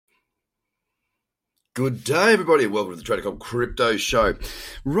Good day, everybody. Welcome to the Trader Cobb Crypto Show.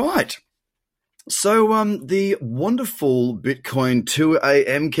 Right. So, the wonderful Bitcoin 2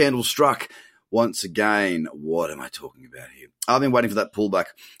 a.m. candle struck once again. What am I talking about here? I've been waiting for that pullback.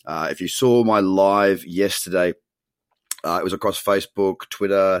 If you saw my live yesterday, it was across Facebook,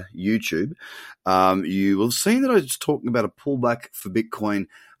 Twitter, YouTube. You will have seen that I was talking about a pullback for Bitcoin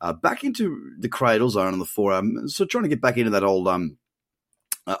back into the cradle zone on the 4 So trying to get back into that old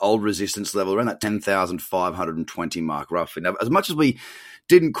resistance level around that 10,520 mark roughly. Now, as much as we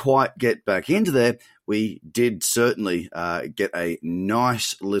didn't quite get back into there, we did certainly get a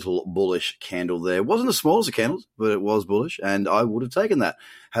nice little bullish candle there. It wasn't the smallest of candles, but it was bullish, and I would have taken that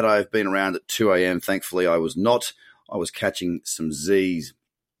had I been around at 2 a.m. Thankfully, I was not. I was catching some Z's.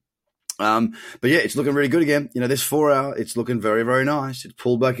 But yeah, it's looking really good again. This 4 hour, it's looking very, very nice. It's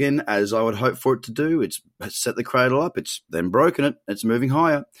pulled back in as I would hope for it to do. It's set the cradle up. It's then broken it. It's moving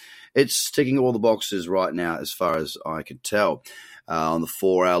higher. It's ticking all the boxes right now as far as I can tell. On the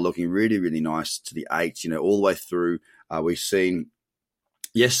 4 hour, looking really, really nice to the 8, all the way through. We've seen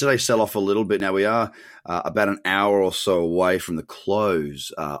yesterday sell off a little bit. Now we are about an hour or so away from the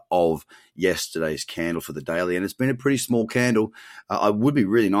close of yesterday's candle for the daily, and it's been a pretty small candle. It would be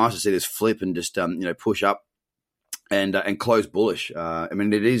really nice to see this flip and just push up and close bullish.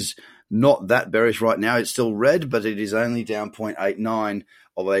 It is not that bearish right now. It's still red, but it is only down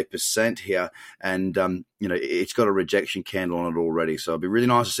 0.89% here, and it's got a rejection candle on it already. So it'd be really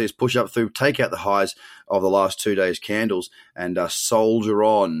nice to see us push up through, take out the highs of the last 2 days' candles, and soldier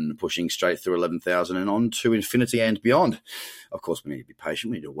on, pushing straight through 11,000 and on to infinity and beyond. Of course, we need to be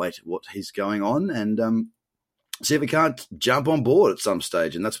patient. We need to wait what is going on and see if we can't jump on board at some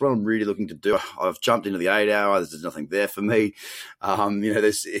stage. And that's what I'm really looking to do. I've jumped into the 8 hour. There's nothing there for me.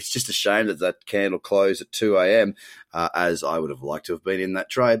 It's just a shame that candle closed at 2 a.m. As I would have liked to have been in that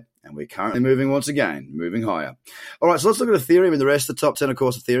trade. And we're currently moving once again, moving higher. All right, so let's look at Ethereum and the rest of the top 10. Of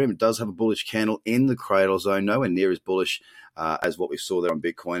course, Ethereum, it does have a bullish candle in the cradle zone, nowhere near as bullish as what we saw there on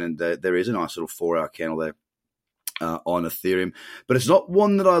Bitcoin. And there is a nice little 4 hour candle there on Ethereum, but it's not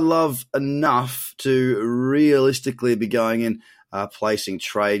one that I love enough to realistically be going in placing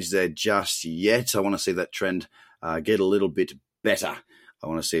trades there just yet. I want to see that trend get a little bit better. I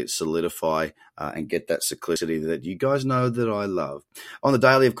want to see it solidify and get that cyclicity that you guys know that I love. On the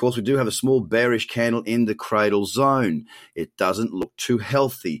daily, of course, we do have a small bearish candle in the cradle zone. It doesn't look too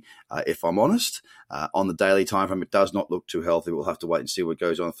healthy, if I'm honest. On the daily time frame, it does not look too healthy. We'll have to wait and see what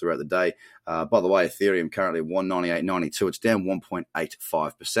goes on throughout the day. By the way, Ethereum currently at 198.92. It's down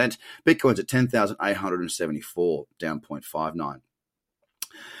 1.85%. Bitcoin's at 10,874, down 0.59.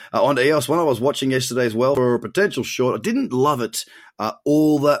 On to EOS, one I was watching yesterday as well for a potential short. I didn't love it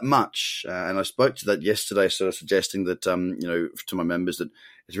all that much, and I spoke to that yesterday, sort of suggesting that to my members that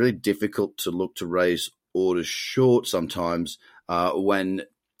it's really difficult to look to raise orders short sometimes when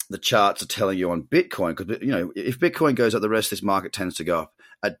the charts are telling you on Bitcoin, because if Bitcoin goes up, the rest of this market tends to go up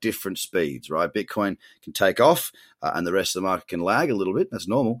at different speeds, right? Bitcoin can take off and the rest of the market can lag a little bit. That's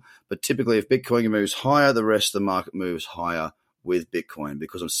normal, but typically if Bitcoin moves higher, the rest of the market moves higher with Bitcoin,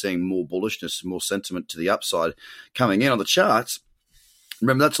 because I'm seeing more bullishness, more sentiment to the upside coming in on the charts.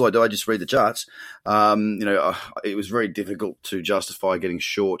 Remember, that's all I do. I just read the charts. It was very difficult to justify getting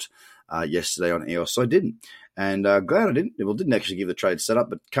short yesterday on EOS, so I didn't. And glad I didn't. Well, didn't actually give the trade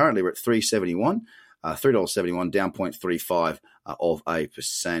setup, but currently we're at $3.71, $3.71, down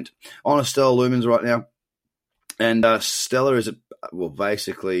 0.35%. On a Stellar Lumens right now, and Stellar is at,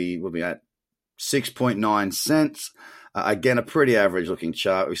 basically, we'll be at 6.9 cents. Again, a pretty average looking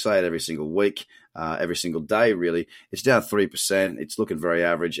chart. We say it every single week, every single day, really. It's down 3%. It's looking very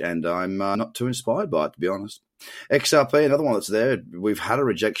average, and I'm not too inspired by it, to be honest. XRP, another one that's there. We've had a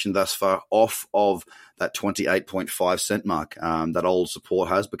rejection thus far off of that 28.5 cent mark. That old support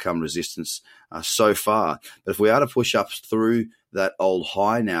has become resistance so far. But if we are to push up through that old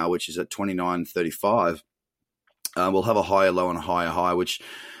high now, which is at 29.35, we'll have a higher low and a higher high, which,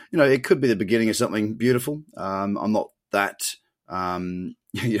 it could be the beginning of something beautiful. I'm not that, I'm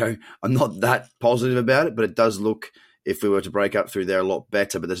not that positive about it, but it does look, if we were to break up through there, a lot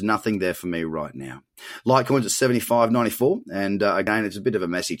better, but there's nothing there for me right now. Litecoin's at 75.94, and again, it's a bit of a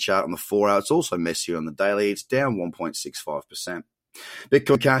messy chart on the 4 hour. It's also messier on the daily. It's down 1.65%.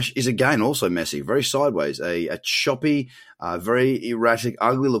 Bitcoin Cash is again also messy, very sideways, a choppy, very erratic,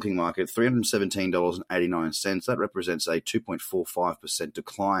 ugly-looking market, $317.89. That represents a 2.45%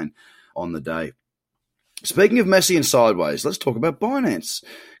 decline on the day. Speaking of messy and sideways, let's talk about Binance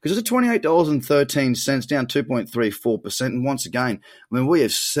because it's at $28.13, down 2.34%. And once again, I mean, we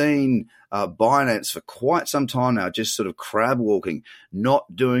have seen Binance for quite some time now, just sort of crab walking,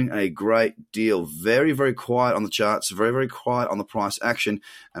 not doing a great deal. Very, very quiet on the charts, very, very quiet on the price action,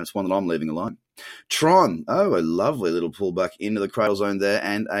 and it's one that I'm leaving alone. Tron, a lovely little pullback into the cradle zone there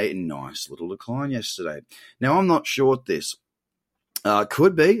and a nice little decline yesterday. Now, I'm not short this.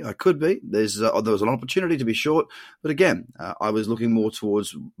 Could be. There was an opportunity to be short, but again, I was looking more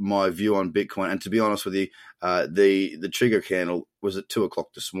towards my view on Bitcoin. And to be honest with you, the trigger candle was at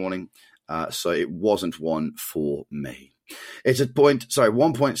 2:00 this morning, so it wasn't one for me. It's at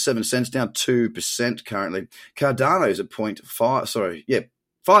 1.7 cents, down 2% currently. Cardano's at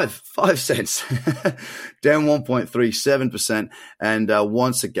 5 cents, down 1.37%. And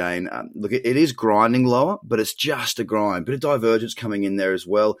once again, look, it is grinding lower, but it's just a grind. Bit of divergence coming in there as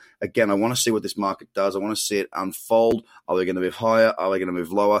well. Again, I want to see what this market does. I want to see it unfold. Are we going to move higher? Are we going to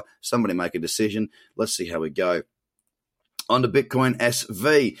move lower? Somebody make a decision. Let's see how we go. On to Bitcoin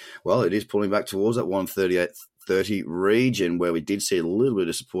SV. Well, it is pulling back towards that 138.30 region where we did see a little bit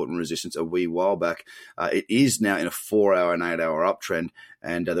of support and resistance a wee while back. It is now in a 4-hour and 8-hour uptrend,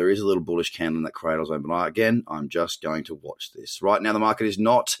 and there is a little bullish candle in that cradle zone. But again, I'm just going to watch this. Right now, the market is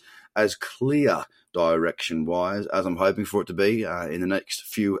not as clear direction-wise as I'm hoping for it to be in the next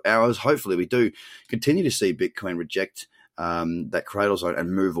few hours. Hopefully, we do continue to see Bitcoin reject that cradle zone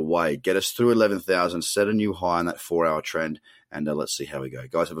and move away, get us through 11,000, set a new high in that 4-hour trend, and let's see how we go.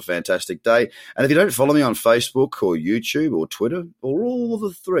 Guys, have a fantastic day. And if you don't follow me on Facebook or YouTube or Twitter or all of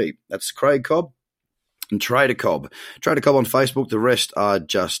the three, that's Craig Cobb and Trader Cobb. Trader Cobb on Facebook. The rest are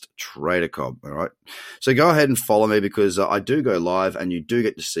just Trader Cobb, all right? So go ahead and follow me because I do go live and you do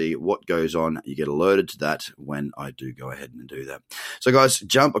get to see what goes on. You get alerted to that when I do go ahead and do that. So guys,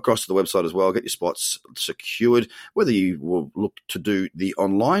 jump across to the website as well. Get your spots secured, whether you will look to do the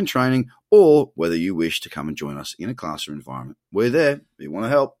online training or whether you wish to come and join us in a classroom environment. We're there. If you want to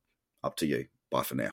help, up to you. Bye for now.